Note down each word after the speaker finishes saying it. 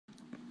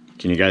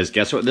Can you guys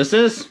guess what this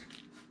is?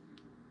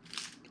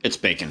 It's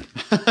bacon.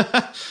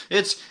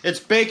 it's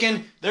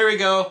bacon. There we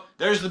go.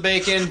 There's the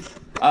bacon.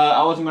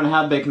 I wasn't going to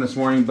have bacon this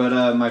morning,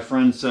 but my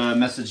friends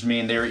messaged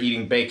me and they were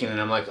eating bacon,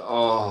 and I'm like,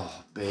 oh,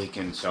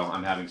 bacon. So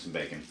I'm having some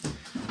bacon.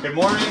 Good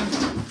morning.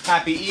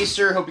 Happy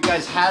Easter. Hope you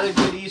guys had a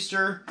good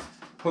Easter.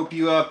 Hope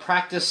you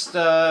practiced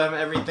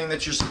everything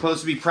that you're supposed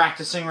to be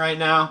practicing right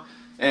now.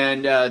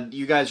 And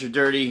you guys are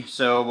dirty,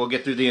 so we'll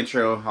get through the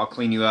intro. I'll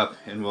clean you up,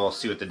 and we'll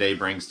see what the day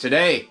brings.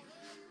 Today,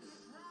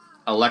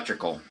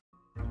 electrical.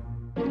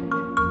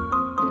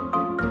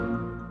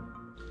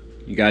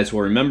 You guys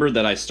will remember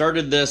that I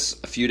started this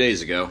a few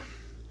days ago.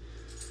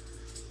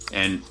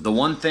 And the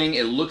one thing,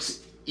 it looks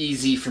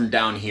easy from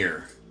down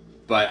here.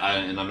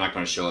 And I'm not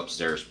going to show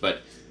upstairs,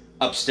 but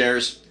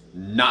upstairs,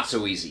 not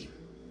so easy.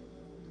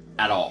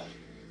 At all.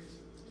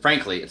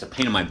 Frankly, it's a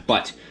pain in my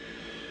butt.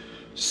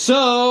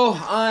 So,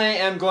 I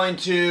am going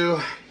to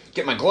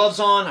get my gloves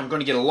on. I'm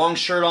going to get a long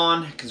shirt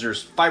on because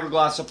there's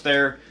fiberglass up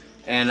there.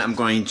 And I'm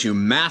going to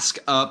mask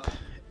up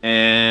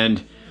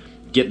and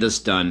get this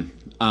done.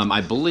 I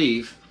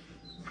believe,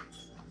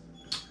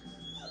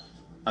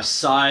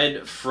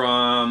 aside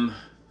from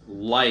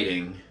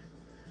lighting,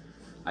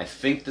 I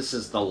think this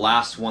is the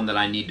last one that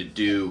I need to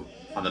do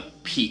on the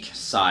peak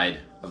side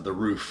of the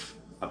roof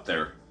up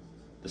there.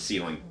 The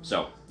ceiling.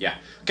 So, yeah.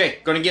 Okay,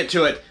 going to get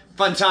to it.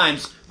 Fun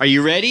times. Are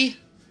you ready?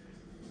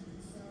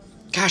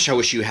 Gosh, I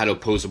wish you had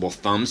opposable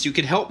thumbs. You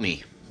could help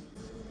me.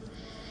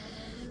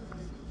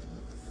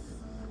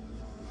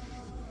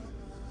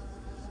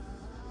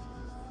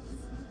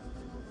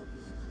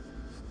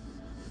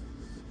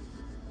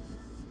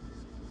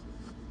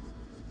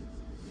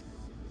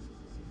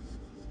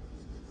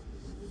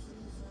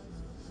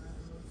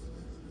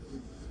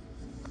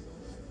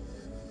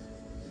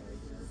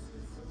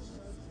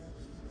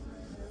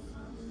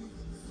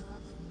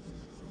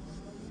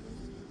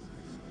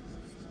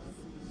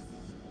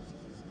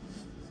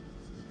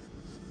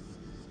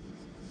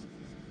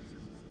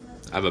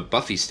 I have a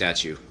Buffy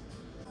statue.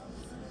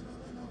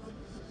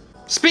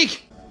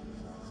 Speak!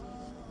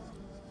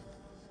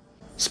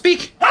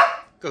 Speak!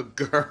 Good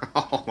girl.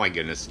 Oh my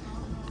goodness.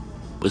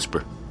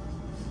 Whisper.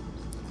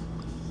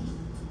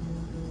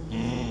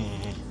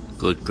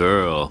 Good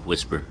girl.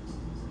 Whisper.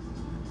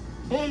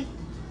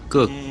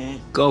 Good.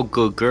 Go,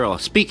 good girl.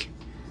 Speak.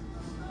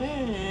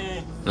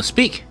 No,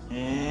 speak.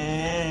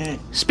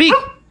 Speak!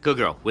 Good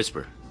girl.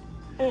 Whisper.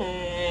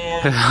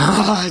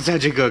 Oh,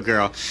 such a good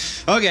girl.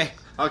 Okay.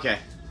 Okay.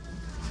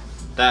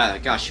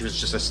 Gosh, she was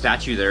just a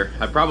statue there.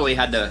 I probably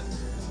had to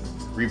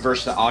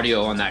reverse the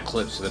audio on that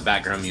clip so the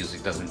background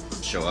music doesn't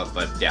show up,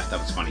 but yeah, that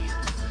was funny.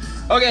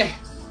 Okay,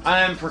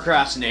 I'm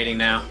procrastinating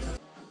now.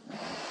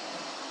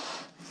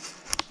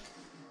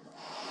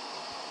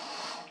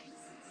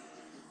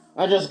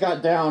 I just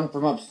got down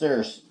from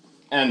upstairs,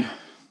 and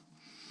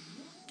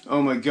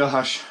oh my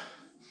gosh,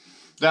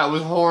 that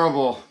was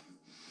horrible.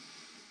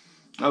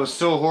 That was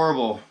so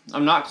horrible.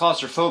 I'm not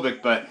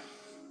claustrophobic, but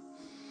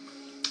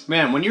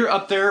man, when you're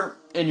up there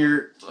and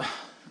you're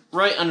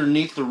right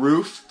underneath the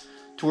roof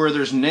to where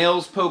there's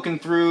nails poking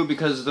through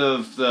because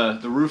of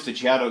the roof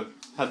that you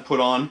had put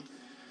on,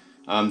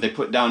 they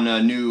put down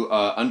a new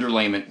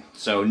underlayment,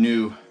 so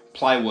new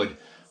plywood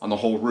on the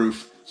whole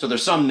roof. So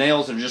there's some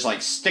nails that are just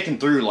like sticking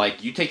through,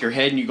 like you take your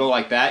head and you go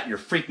like that, you're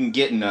freaking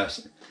getting a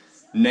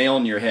nail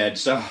in your head.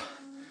 So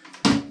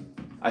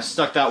I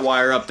stuck that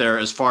wire up there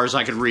as far as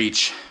I could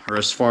reach, or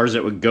as far as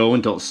it would go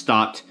until it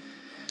stopped.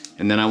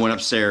 And then I went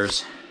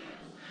upstairs.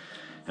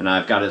 And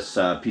I've got this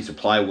piece of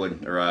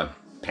plywood, or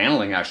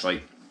paneling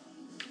actually,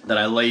 that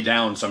I lay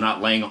down so I'm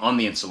not laying on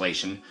the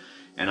insulation.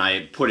 And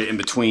I put it in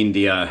between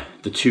the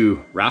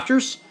two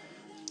rafters,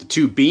 the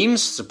two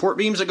beams, support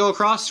beams that go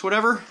across,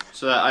 whatever,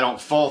 so that I don't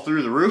fall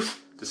through the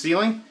roof, the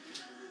ceiling.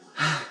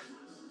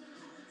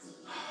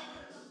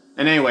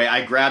 And anyway,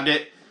 I grabbed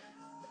it.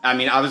 I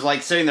mean, I was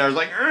like sitting there, I was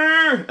like,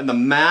 "Arr!" And the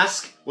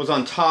mask was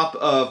on top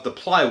of the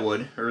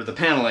plywood, or the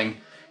paneling.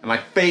 And my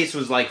face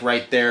was like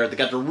right there. They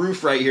got the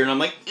roof right here, and I'm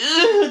like,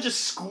 ugh, just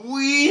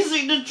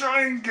squeezing to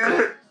try and get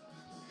it.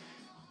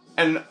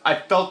 And I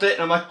felt it,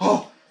 and I'm like,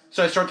 oh.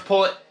 So I start to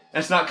pull it, and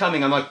it's not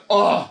coming. I'm like,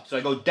 oh. So I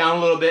go down a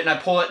little bit, and I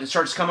pull it, and it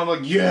starts to come. I'm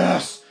like,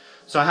 yes.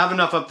 So I have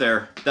enough up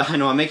there that I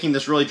know I'm making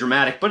this really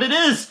dramatic, but it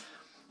is.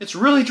 It's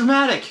really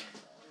dramatic.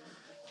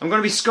 I'm going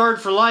to be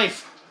scarred for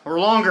life, or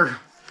longer.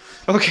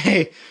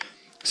 Okay.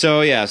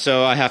 So yeah,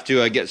 so I have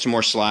to get some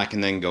more slack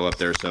and then go up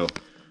there, so.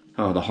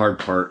 Oh, the hard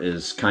part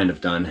is kind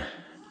of done.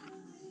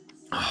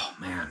 Oh,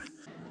 man.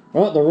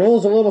 Well, the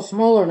roll's a little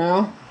smaller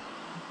now.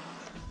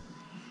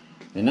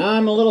 And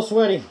I'm a little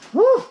sweaty.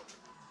 Woo!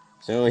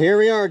 So here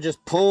we are,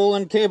 just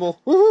pulling cable.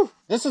 Woohoo!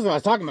 This is what I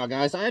was talking about,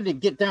 guys. I had to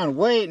get down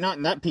way, not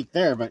in that peak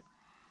there, but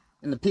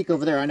in the peak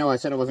over there. I know I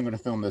said I wasn't going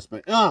to film this,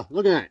 but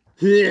look at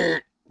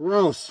that.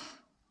 Gross.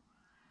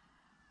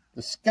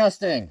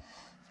 Disgusting.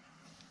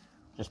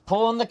 Just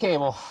pulling the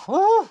cable.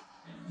 Woo!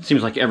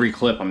 Seems like every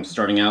clip I'm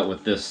starting out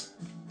with this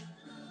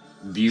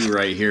view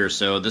right here.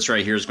 So this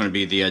right here is going to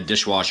be the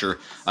dishwasher.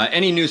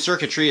 Any new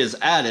circuitry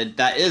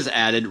that is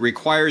added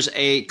requires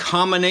a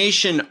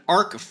combination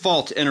arc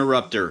fault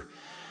interrupter.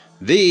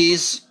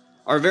 These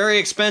are very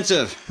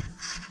expensive.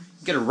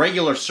 You get a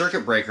regular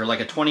circuit breaker, like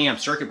a 20 amp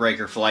circuit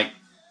breaker, for like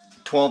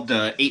 $12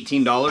 to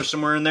 $18,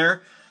 somewhere in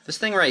there. This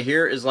thing right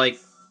here is like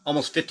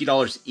almost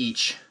 $50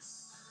 each.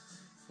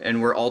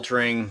 And we're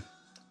altering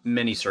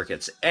many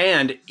circuits.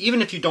 And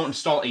even if you don't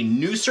install a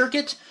new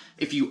circuit,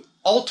 if you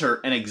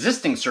alter an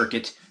existing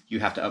circuit, you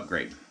have to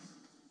upgrade.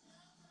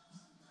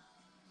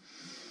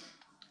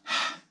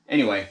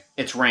 Anyway,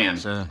 it's ran.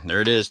 So there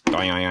it is.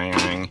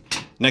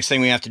 Next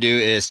thing we have to do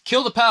is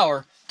kill the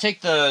power,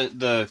 take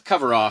the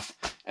cover off,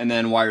 and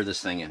then wire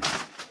this thing in.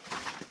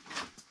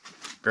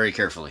 Very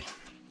carefully.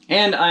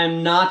 And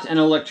I'm not an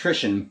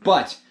electrician,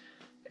 but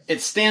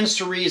it stands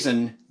to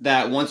reason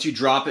that once you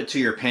drop it to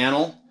your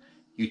panel,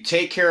 you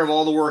take care of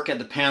all the work at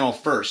the panel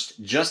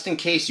first. Just in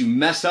case you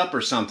mess up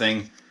or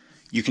something,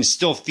 you can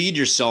still feed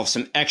yourself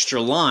some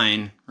extra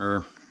line,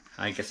 or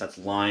I guess that's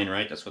line,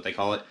 right? That's what they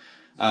call it.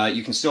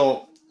 You can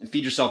still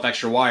feed yourself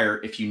extra wire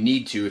if you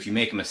need to, if you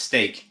make a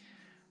mistake,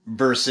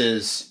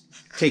 versus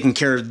taking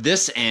care of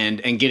this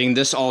end and getting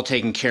this all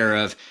taken care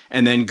of,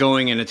 and then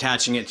going and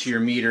attaching it to your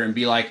meter and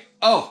be like,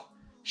 oh,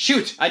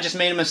 shoot, I just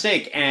made a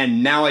mistake,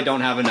 and now I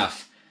don't have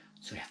enough.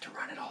 So you have to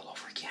run it all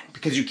over again,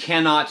 because you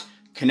cannot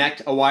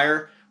connect a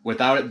wire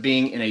without it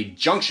being in a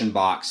junction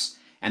box,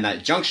 and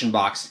that junction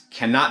box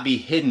cannot be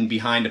hidden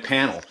behind a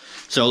panel.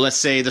 So let's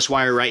say this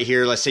wire right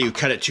here, let's say you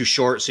cut it too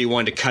short, so you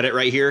wanted to cut it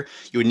right here.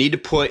 You would need to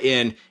put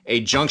in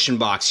a junction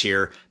box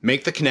here,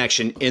 make the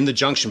connection in the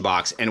junction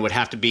box, and it would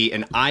have to be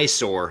an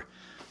eyesore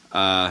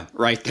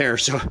right there.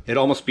 So it'd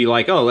almost be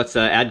like, oh, let's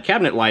add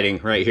cabinet lighting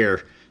right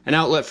here. An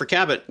outlet for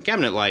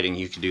cabinet lighting,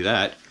 you could do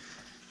that.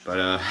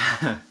 But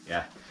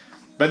yeah.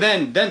 But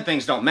then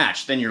things don't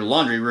match. Then your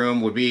laundry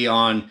room would be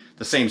on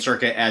the same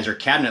circuit as your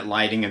cabinet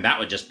lighting, and that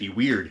would just be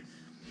weird.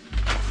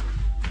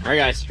 All right,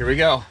 guys, here we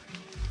go.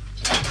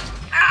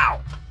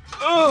 Ow!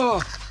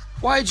 Oh!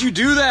 Why'd you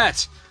do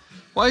that?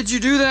 Why'd you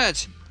do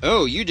that?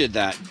 Oh, you did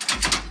that.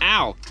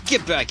 Ow!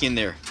 Get back in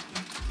there.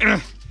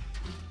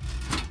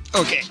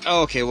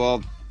 Okay,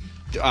 well,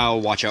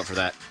 I'll watch out for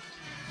that.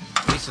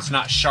 At least it's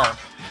not sharp.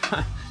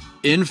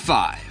 In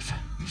 5,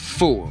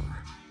 4,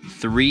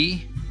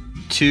 3,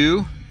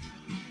 2...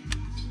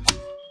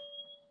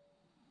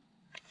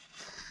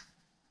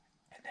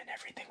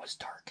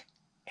 dark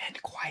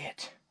and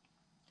quiet.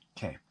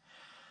 Okay.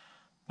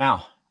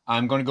 Now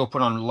I'm going to go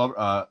put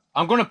on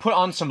I'm going to put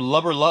on some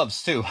rubber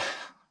gloves too.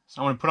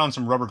 So I'm going to put on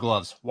some rubber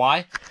gloves.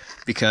 Why?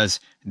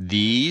 Because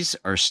these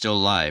are still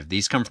live.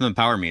 These come from the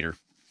power meter.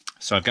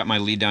 So I've got my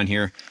lead down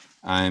here.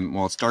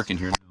 Well, it's dark in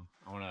here now.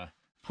 I want to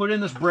put in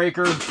this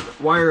breaker,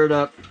 wire it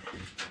up,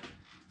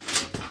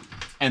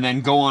 and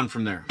then go on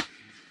from there.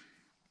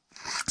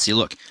 See,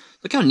 look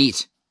how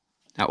neat.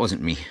 That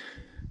wasn't me.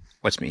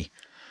 What's me?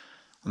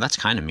 Well, that's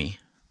kind of me.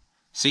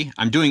 See,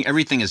 I'm doing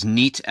everything as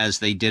neat as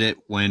they did it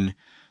when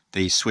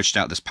they switched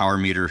out this power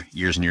meter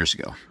years and years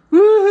ago.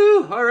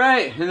 Woohoo! All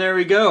right, and there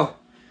we go.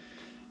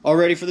 All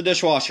ready for the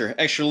dishwasher.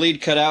 Extra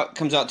lead cut out,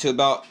 comes out to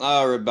about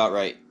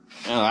right.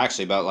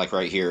 Actually about like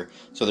right here.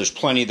 So there's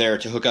plenty there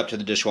to hook up to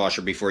the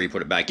dishwasher before you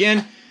put it back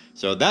in.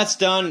 So that's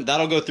done.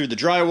 That'll go through the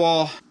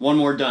drywall. One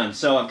more done.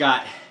 So I've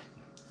got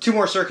 2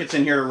 more circuits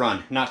in here to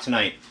run. Not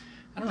tonight.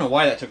 I don't know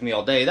why that took me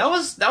all day. That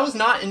was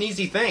not an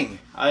easy thing.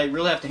 I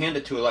really have to hand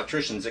it to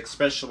electricians,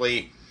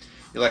 especially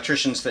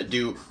electricians that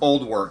do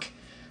old work.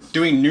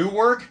 Doing new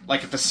work,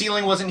 like if the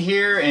ceiling wasn't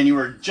here and you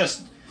were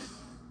just...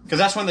 Because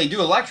that's when they do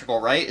electrical,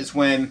 right? It's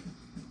when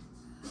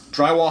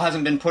drywall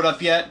hasn't been put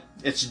up yet.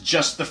 It's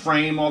just the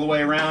frame all the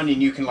way around,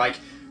 and you can like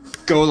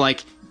go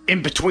like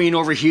in between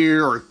over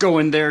here or go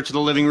in there to the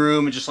living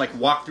room and just like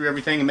walk through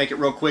everything and make it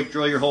real quick,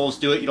 drill your holes,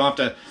 do it. You don't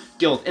have to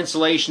deal with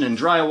insulation and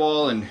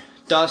drywall and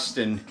dust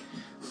and...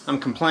 I'm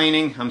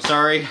complaining, I'm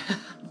sorry.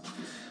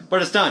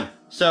 But it's done.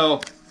 So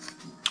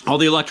all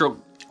the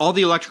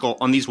electrical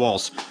on these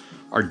walls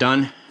are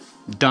done.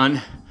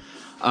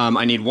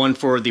 I need one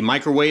for the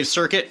microwave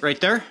circuit right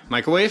there.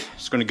 Microwave.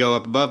 It's going to go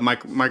up above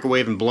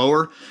microwave and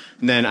blower.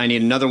 And then I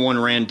need another one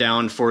ran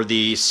down for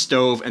the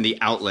stove and the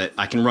outlet.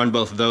 I can run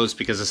both of those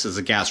because this is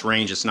a gas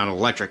range, it's not an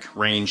electric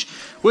range,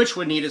 which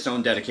would need its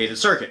own dedicated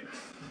circuit.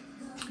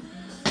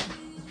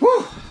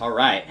 Whew, all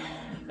right.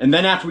 And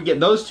then after we get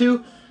those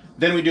two,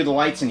 then we do the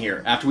lights in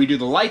here. After we do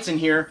the lights in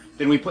here,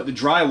 then we put the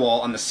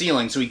drywall on the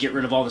ceiling so we get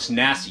rid of all this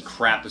nasty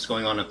crap that's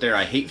going on up there.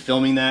 I hate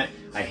filming that.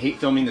 I hate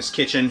filming this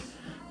kitchen.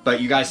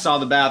 But you guys saw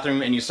the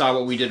bathroom and you saw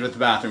what we did with the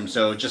bathroom.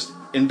 So just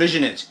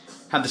envision it.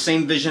 Have the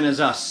same vision as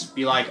us.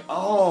 Be like,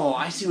 oh,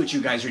 I see what you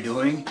guys are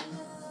doing.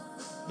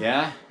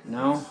 Yeah?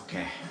 No?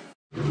 Okay.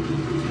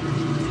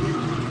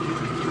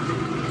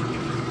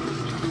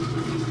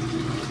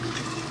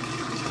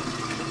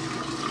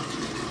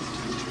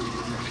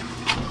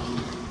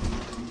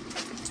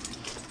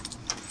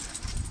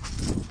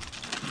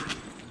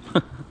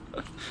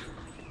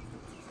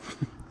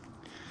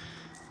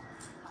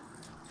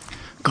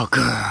 Go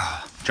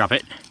girl. Drop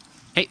it.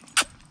 Hey.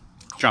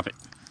 Drop it.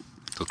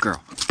 Good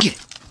girl. Get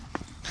it.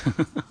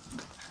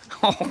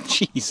 Oh,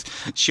 jeez.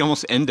 She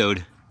almost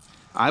endoed.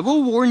 I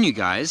will warn you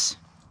guys,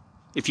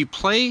 if you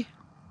play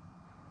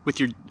with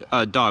your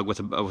dog with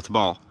a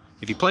ball,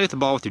 if you play with the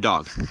ball with your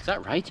dog, is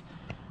that right?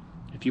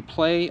 If you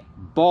play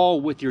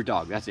ball with your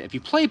dog, that's it. If you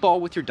play ball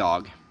with your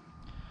dog,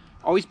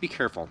 always be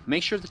careful.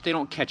 Make sure that they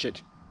don't catch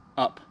it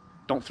up.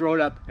 Don't throw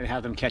it up and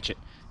have them catch it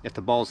if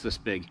the ball's this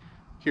big.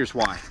 Here's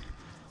why.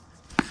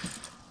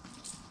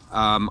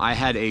 I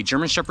had a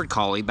German Shepherd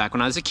Collie back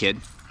when I was a kid,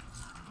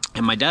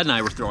 and my dad and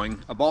I were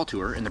throwing a ball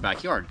to her in the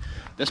backyard.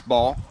 This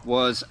ball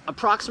was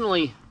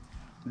approximately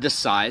this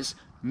size,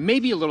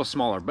 maybe a little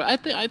smaller, but I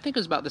think it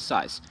was about this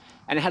size.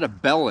 And it had a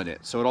bell in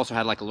it, so it also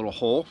had like a little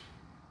hole.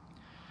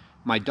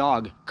 My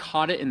dog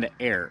caught it in the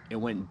air. It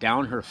went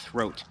down her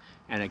throat,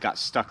 and it got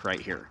stuck right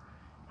here.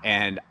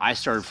 And I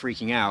started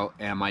freaking out,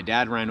 and my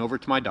dad ran over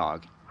to my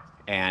dog,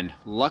 and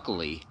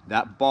luckily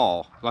that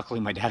ball, luckily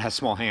my dad has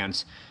small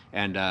hands,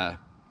 and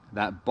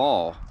that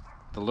ball,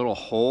 the little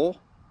hole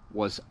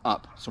was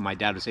up, so my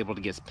dad was able to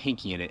get his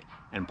pinky in it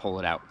and pull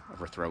it out of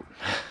her throat.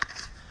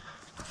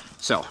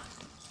 So,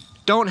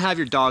 don't have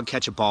your dog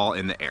catch a ball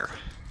in the air.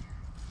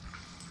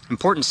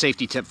 Important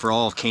safety tip for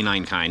all of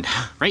canine kind.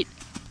 Right?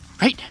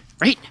 Right?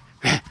 Right?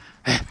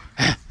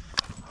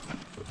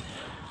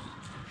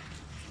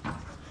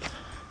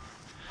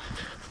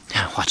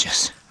 Now watch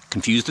this.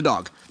 Confuse the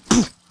dog.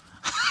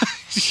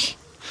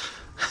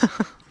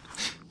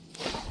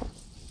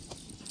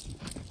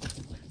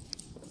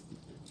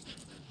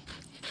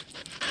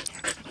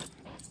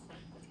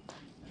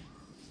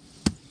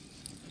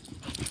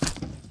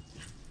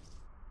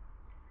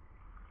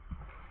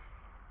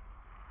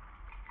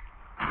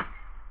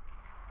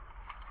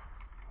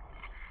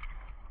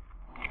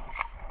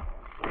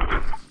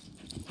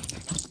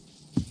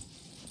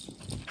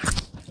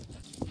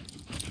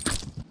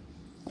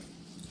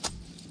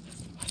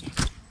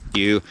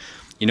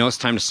 You know it's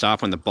time to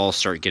stop when the balls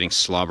start getting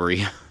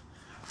slobbery.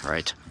 All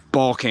right,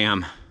 ball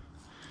cam.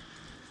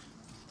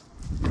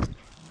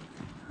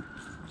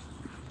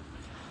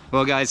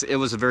 Well guys, it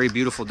was a very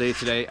beautiful day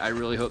today. I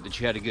really hope that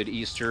you had a good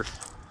Easter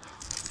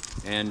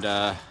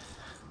and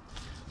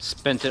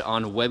spent it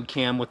on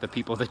webcam with the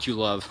people that you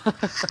love.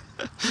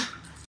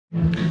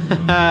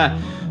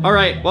 All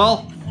right,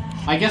 well,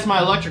 I guess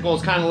my electrical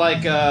is kind of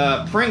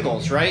like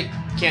Pringles, right?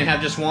 Can't have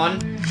just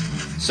one.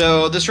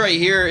 So this right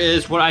here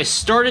is what I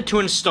started to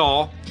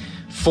install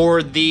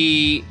for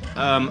the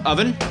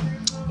oven,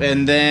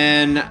 and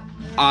then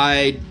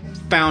I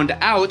found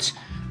out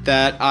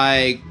that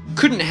I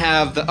couldn't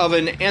have the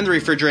oven and the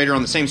refrigerator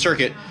on the same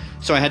circuit,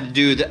 so I had to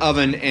do the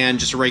oven and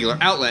just a regular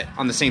outlet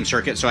on the same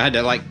circuit, so I had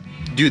to like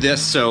do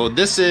this. So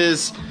this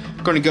is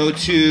going to go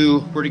to,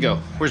 where'd it go?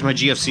 Where's my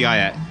GFCI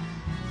at?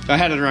 I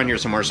had it around here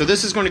somewhere. So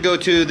this is going to go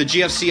to the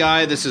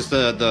GFCI. This is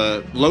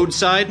the load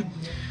side.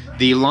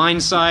 The line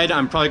side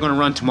I'm probably going to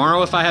run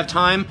tomorrow if I have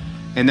time,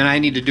 and then I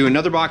need to do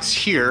another box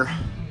here,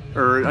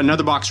 or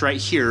another box right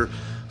here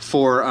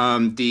for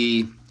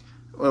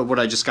what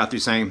I just got through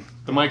saying,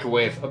 the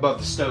microwave above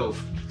the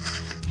stove.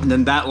 And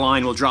then that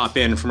line will drop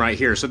in from right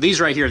here. So these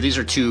right here, these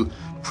are two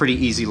pretty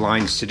easy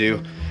lines to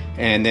do.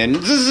 And then,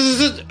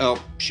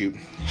 oh shoot.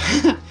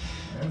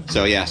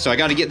 So yeah, so I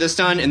got to get this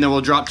done, and then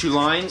we'll drop 2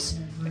 lines,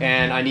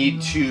 and I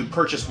need to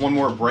purchase 1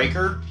 more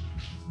breaker,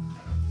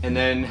 and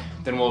then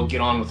we'll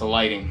get on with the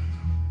lighting.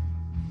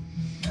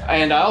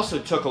 And I also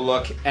took a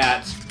look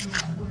at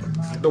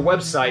the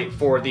website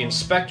for the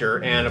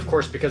inspector, and of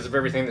course, because of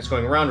everything that's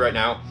going around right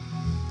now,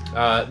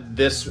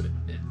 this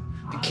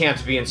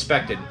can't be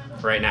inspected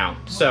right now.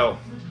 So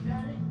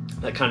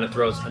that kind of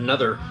throws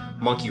another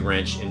monkey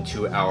wrench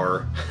into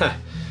our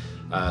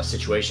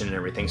situation and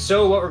everything.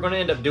 So what we're going to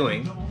end up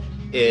doing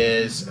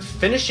is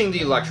finishing the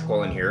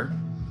electrical in here,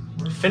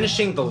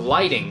 finishing the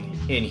lighting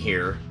in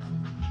here,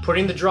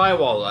 putting the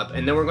drywall up,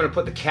 and then we're going to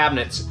put the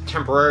cabinets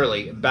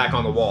temporarily back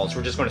on the walls.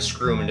 We're just going to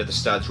screw them into the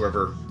studs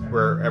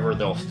wherever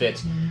they'll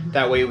fit.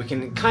 That way we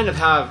can kind of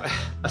have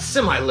a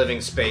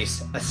semi-living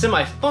space, a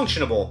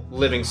semi-functionable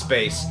living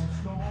space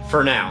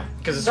for now.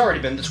 Because it's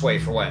already been this way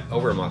for what,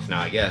 over a month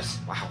now, I guess.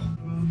 Wow.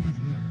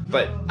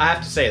 But I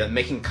have to say that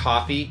making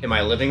coffee in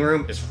my living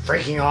room is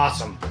freaking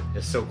awesome.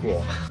 It's so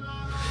cool.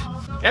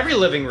 Every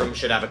living room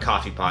should have a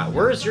coffee pot.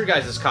 Where's your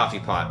guys' coffee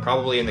pot?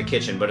 Probably in the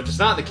kitchen, but if it's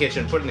not in the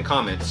kitchen, put it in the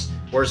comments.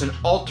 Where's an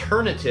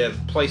alternative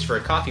place for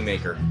a coffee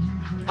maker?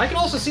 I can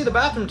also see the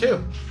bathroom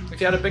too. If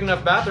you had a big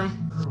enough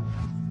bathroom.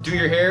 Do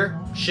your hair,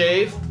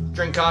 shave,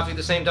 drink coffee at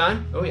the same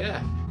time. Oh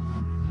yeah.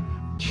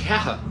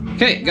 Yeah.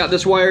 Okay, got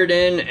this wired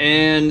in,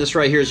 and this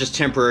right here is just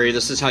temporary.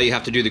 This is how you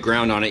have to do the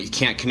ground on it. You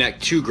can't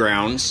connect 2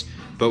 grounds,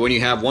 but when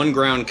you have 1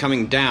 ground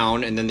coming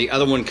down and then the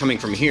other one coming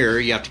from here,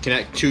 you have to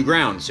connect 2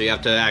 grounds. So you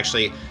have to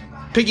actually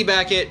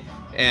piggyback it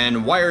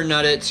and wire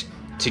nut it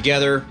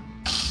together.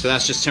 So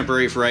that's just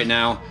temporary for right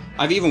now.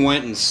 I've even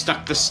went and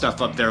stuck this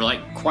stuff up there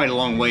like quite a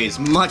long ways.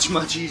 Much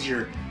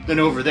easier than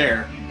over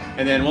there.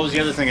 And then what was the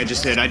other thing I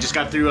just did? I just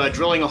got through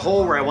drilling a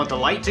hole where I want the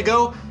light to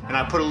go, and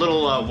I put a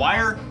little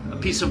wire, a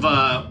piece of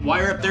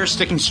wire up there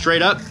sticking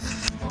straight up.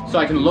 so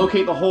I can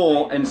locate the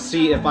hole and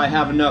see if I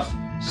have enough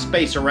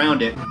space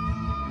around it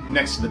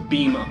next to the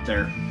beam up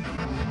there.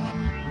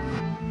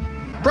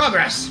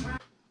 Progress!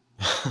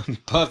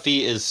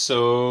 Buffy is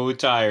so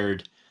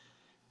tired.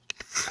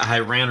 I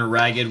ran her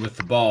ragged with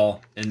the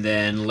ball, and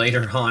then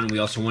later on we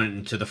also went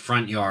into the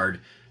front yard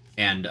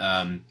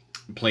and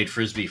played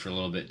frisbee for a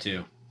little bit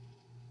too.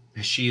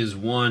 She is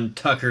one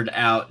tuckered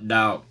out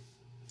dog.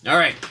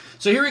 Alright,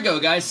 so here we go,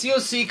 guys.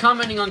 COC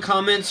commenting on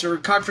comments, or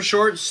COC for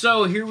short.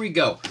 So here we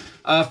go.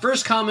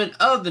 First comment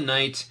of the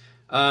night.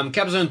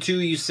 Capzone 2,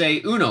 you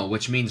say uno,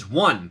 which means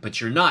one, but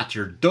you're not.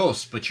 You're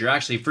dos, but you're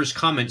actually first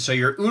comment, so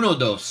you're uno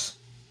dos.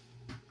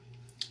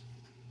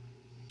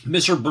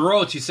 Mr.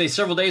 Barot, you say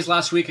several days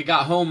last week I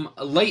got home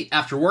late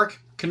after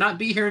work. Could not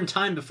be here in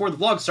time before the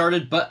vlog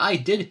started, but I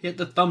did hit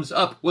the thumbs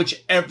up,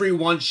 which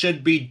everyone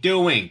should be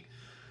doing.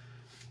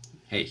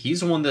 Hey, he's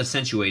the one that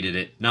accentuated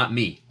it, not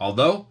me.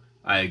 Although,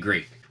 I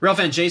agree. Real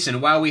fan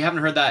Jason, wow, we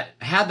haven't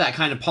had that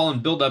kind of pollen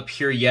buildup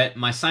here yet.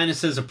 My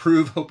sinuses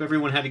approve. Hope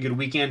everyone had a good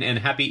weekend, and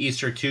happy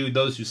Easter to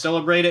those who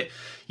celebrate it.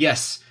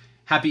 Yes,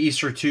 happy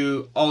Easter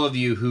to all of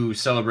you who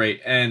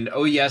celebrate. And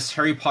oh yes,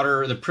 Harry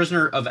Potter, The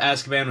Prisoner of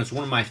Azkaban was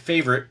one of my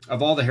favorite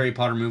of all the Harry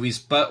Potter movies,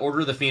 but Order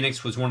of the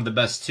Phoenix was one of the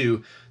best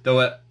too, though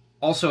it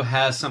also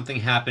has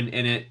something happen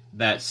in it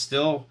that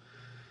still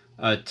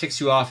ticks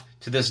you off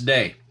to this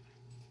day.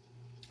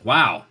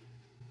 Wow.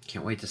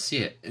 Can't wait to see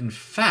it. In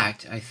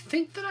fact, I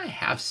think that I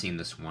have seen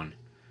this one.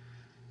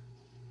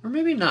 Or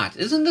maybe not.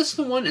 Isn't this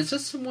the one? Is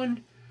this the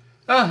one?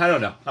 I don't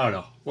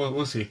know.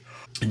 We'll see.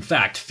 In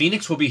fact,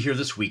 Phoenix will be here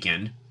this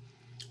weekend.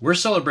 We're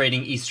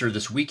celebrating Easter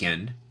this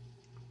weekend.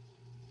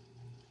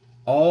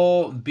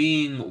 All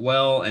being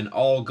well and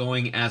all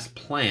going as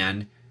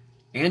planned,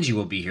 Angie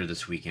will be here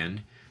this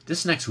weekend.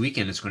 This next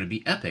weekend is going to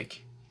be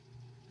epic.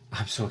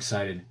 I'm so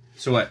excited.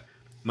 So what?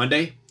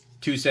 Monday,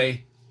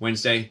 Tuesday,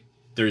 Wednesday,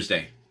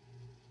 Thursday.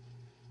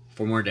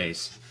 4 more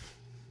days.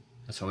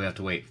 That's all we have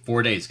to wait.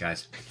 4 days,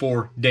 guys.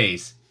 4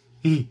 days.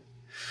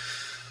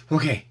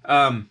 Okay.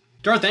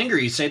 Darth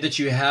Angry, you say that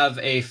you have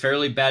a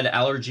fairly bad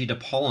allergy to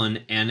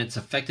pollen and it's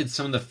affected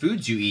some of the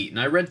foods you eat. And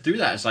I read through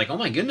that. It's like, oh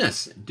my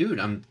goodness, dude,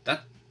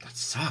 that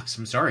sucks.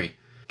 I'm sorry.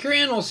 Carrie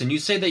Ann Olsen, you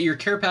say that your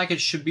care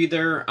package should be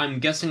there, I'm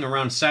guessing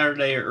around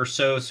Saturday or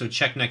so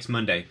check next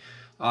Monday.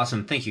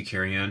 Awesome. Thank you,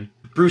 Carrie Ann.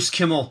 Bruce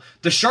Kimmel,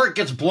 the shark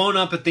gets blown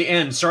up at the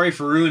end. Sorry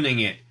for ruining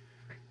it.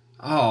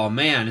 Oh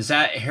man, is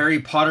that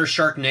Harry Potter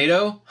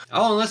Sharknado?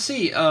 Oh, and let's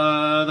see.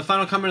 The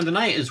final comment of the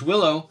night is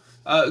Willow.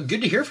 Good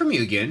to hear from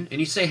you again.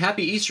 And you say,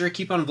 happy Easter,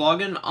 keep on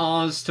vlogging.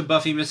 Oz to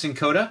Buffy missing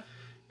Coda.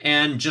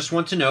 And just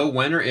want to know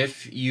when or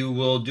if you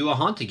will do a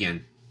haunt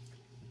again.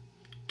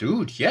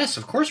 Dude, yes,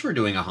 of course we're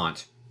doing a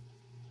haunt.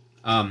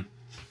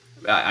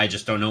 I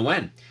just don't know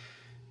when.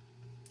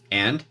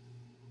 And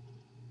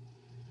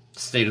the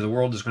state of the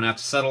world is going to have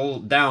to settle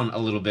down a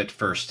little bit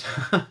first.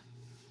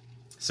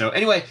 So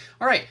anyway,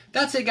 alright,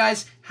 that's it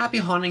guys. Happy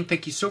haunting.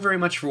 Thank you so very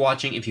much for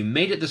watching. If you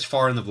made it this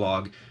far in the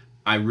vlog,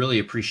 I really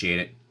appreciate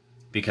it,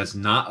 because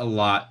not a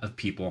lot of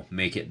people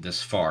make it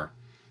this far.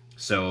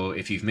 So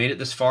if you've made it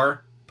this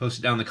far, post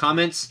it down in the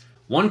comments.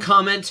 One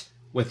comment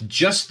with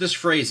just this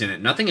phrase in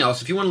it, nothing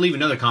else. If you want to leave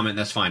another comment,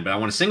 that's fine, but I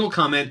want a single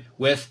comment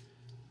with,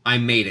 I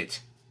made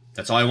it.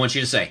 That's all I want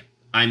you to say.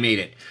 I made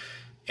it.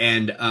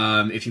 And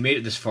if you made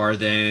it this far,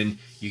 then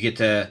you get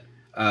to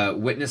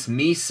witness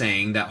me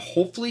saying that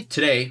hopefully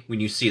today, when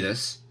you see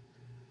this,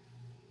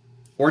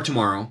 or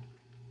tomorrow,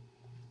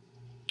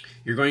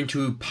 you're going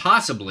to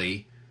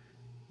possibly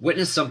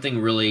witness something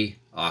really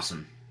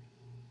awesome.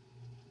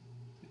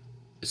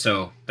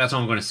 So that's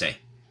all I'm going to say.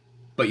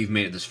 But you've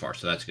made it this far,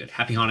 so that's good.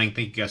 Happy haunting.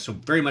 Thank you guys so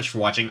very much for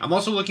watching. I'm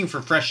also looking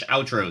for fresh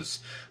outros.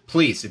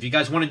 Please, if you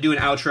guys want to do an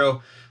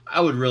outro, I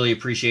would really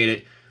appreciate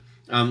it.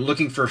 I'm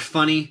looking for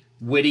funny,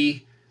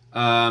 witty,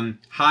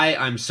 hi,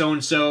 I'm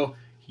so-and-so.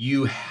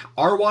 You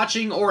are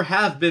watching or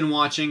have been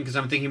watching, because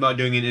I'm thinking about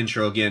doing an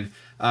intro again.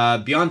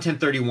 Beyond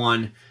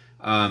 1031,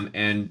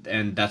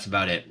 and that's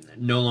about it.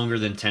 No longer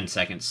than 10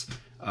 seconds.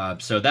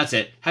 So that's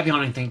it. Happy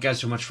haunting. Thank you guys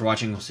so much for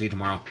watching. We'll see you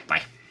tomorrow.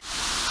 Bye.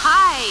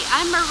 Hi,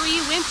 I'm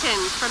Marie Winton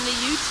from the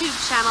YouTube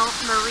channel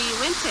Marie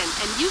Winton,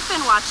 and you've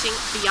been watching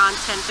Beyond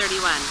 1031.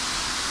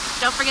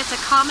 Don't forget to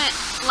comment,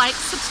 like,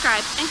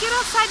 subscribe, and get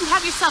outside and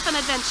have yourself an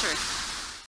adventure.